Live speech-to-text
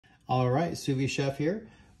All right, Suvie Chef here.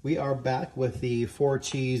 We are back with the 4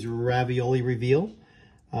 cheese ravioli reveal.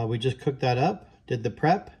 We just cooked that up, did the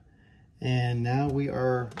prep, and now we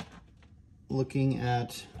are looking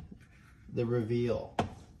at the reveal.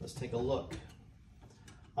 Let's take a look.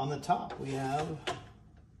 On the top, we have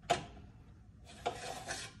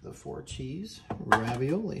the 4 cheese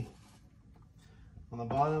ravioli. On the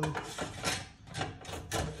bottom,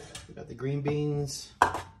 we got the green beans.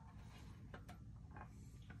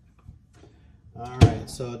 All right,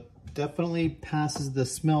 so it definitely passes the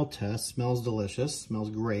smell test. Smells delicious, smells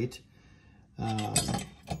great.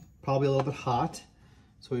 Probably a little bit hot,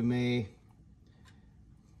 so we may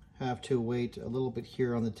have to wait a little bit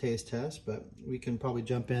here on the taste test, but we can probably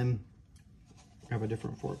jump in, grab a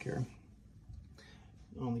different fork here.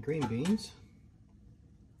 On the green beans.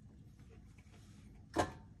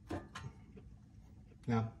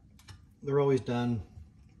 Now, they're always done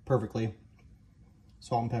perfectly.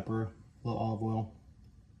 Salt and pepper, a little olive oil.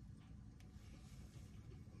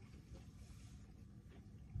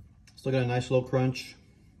 Still got a nice little crunch.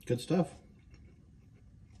 Good stuff.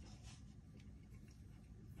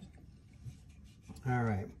 All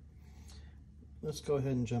right, let's go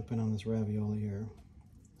ahead and jump in on this ravioli here.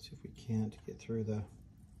 See if we can't get through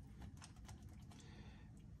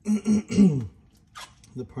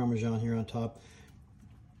the Parmesan here on top.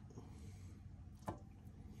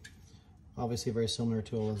 Obviously very similar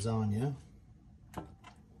to a lasagna.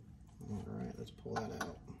 All right, let's pull that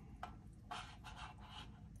out.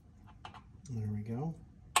 There we go.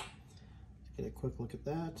 Let's get a quick look at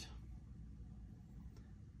that.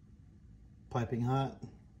 Piping hot.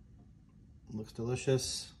 Looks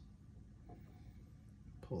delicious.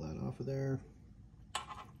 Pull that off of there.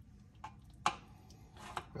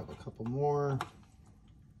 Grab a couple more.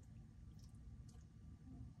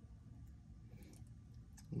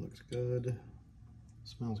 Looks good.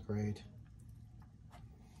 Smells great.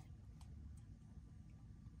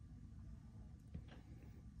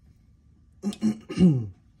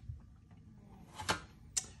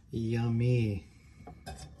 Yummy.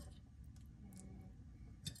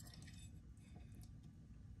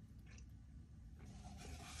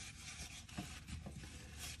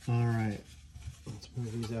 All right, let's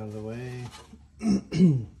move these out of the way.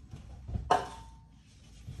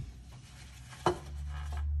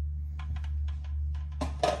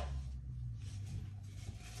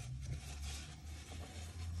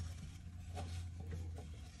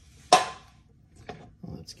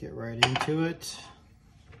 Let's get right into it.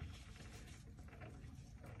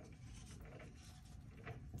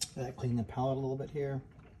 Clean the palate a little bit here.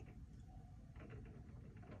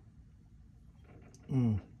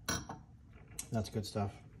 That's good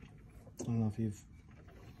stuff. I don't know if you've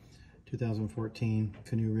 2014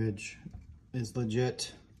 Canoe Ridge is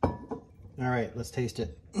legit. All right, let's taste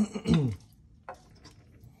it. Here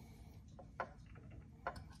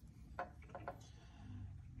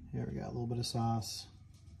we got a little bit of sauce.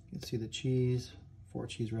 You can see the cheese, 4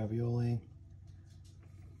 cheese ravioli.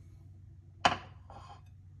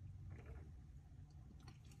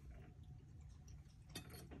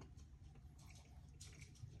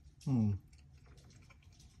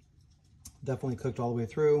 Definitely cooked all the way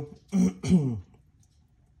through.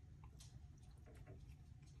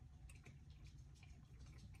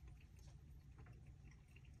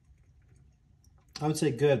 I would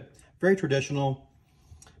say good. Very traditional.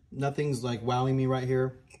 Nothing's like wowing me right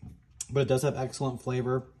here, but it does have excellent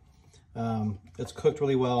flavor. It's cooked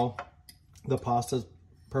really well. The pasta's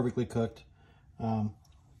perfectly cooked.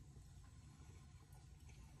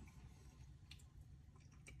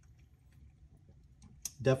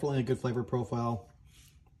 Definitely a good flavor profile.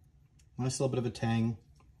 Nice little bit of a tang.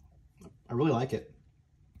 I really like it.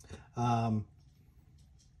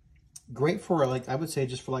 Great for, like, I would say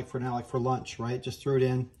just for for now, like for lunch, right? Just threw it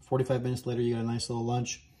in. 45 minutes later, you got a nice little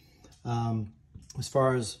lunch. As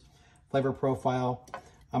far as flavor profile,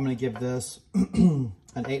 I'm going to give this an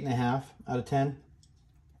 8.5 out of 10.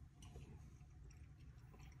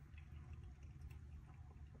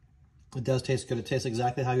 It does taste good. It tastes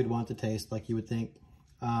exactly how you'd want it to taste, like you would think.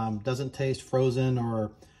 Doesn't taste frozen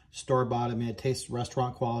or store-bought. I mean, it tastes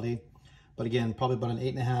restaurant quality. But again, probably about an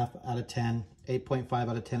 8.5 out of 10. 8.5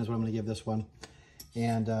 out of 10 is what I'm going to give this one.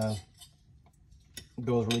 And it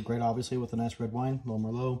goes really great, obviously, with a nice red wine, a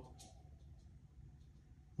little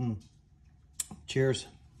Merlot. Cheers.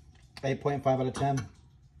 8.5 out of 10.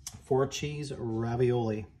 4 cheese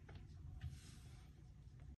ravioli.